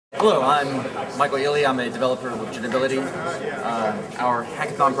Hello, I'm Michael Ely. I'm a developer with Genability. Our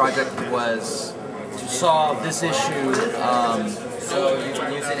hackathon project was to solve this issue.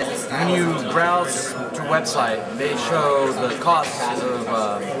 When you browse to a website, they show the cost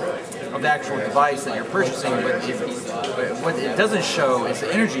of the actual device that you're purchasing, but what it doesn't show is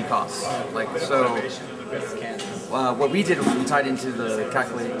the energy costs. What we did was we tied into the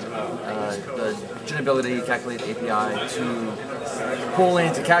the Genability Calculate API to pull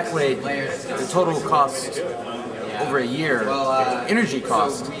in to calculate the total cost over a year, energy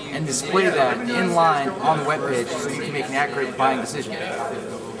cost, and display that in line on the web page so you can make an accurate buying decision.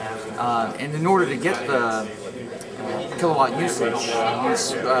 And in order to get the kilowatt usage, you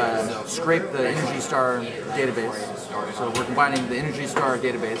scrape the Energy Star database. So we're combining the Energy Star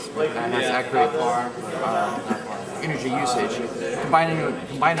database that has accurate energy usage, combining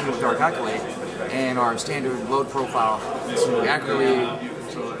it with our Calculate and our standard load profile to accurately,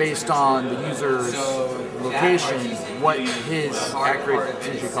 based on the user's location, what his accurate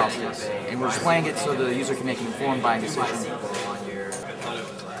energy cost is. And we're displaying it so the user can make an informed buying decision.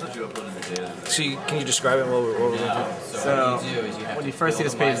 So can you describe it what we're going to do? So when you first see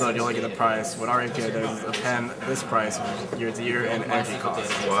this page load, you only get the price. What our API does is append this price year to year and energy cost.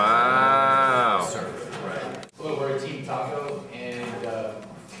 Wow. Hello, we're Team Taco, and the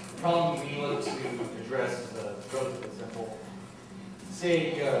problem we look to address is relatively simple.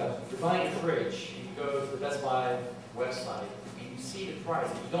 Say you're buying a fridge, and you go to the Best Buy website, and you see the price,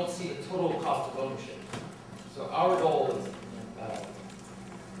 and you don't see the total cost of ownership. So our goal is,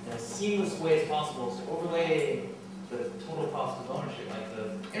 in a seamless way as possible, is to overlay the total cost of ownership, like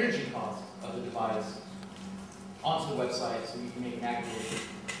the energy cost of the device, onto the website so you can make an accurate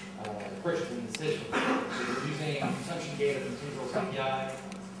purchasing decision. So we're using consumption data from Tendrils API.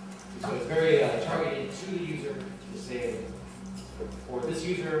 So it's very targeted to the user to say, for this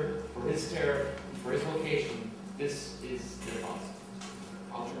user, for his tariff, for his location, this is the cost.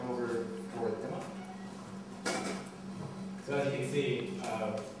 I'll turn over for the demo. So as you can see,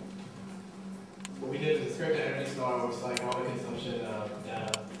 what we did is script an Energy Star, which is like all the consumption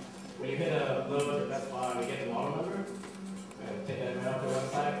data. When you hit a load or Best Buy, we get the model number. Take that right off the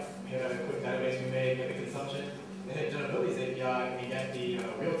website. We hit a quick database we made, get the consumption. Then hit Genability's API, and we get the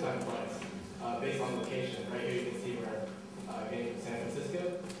real-time price based on location. Right here you can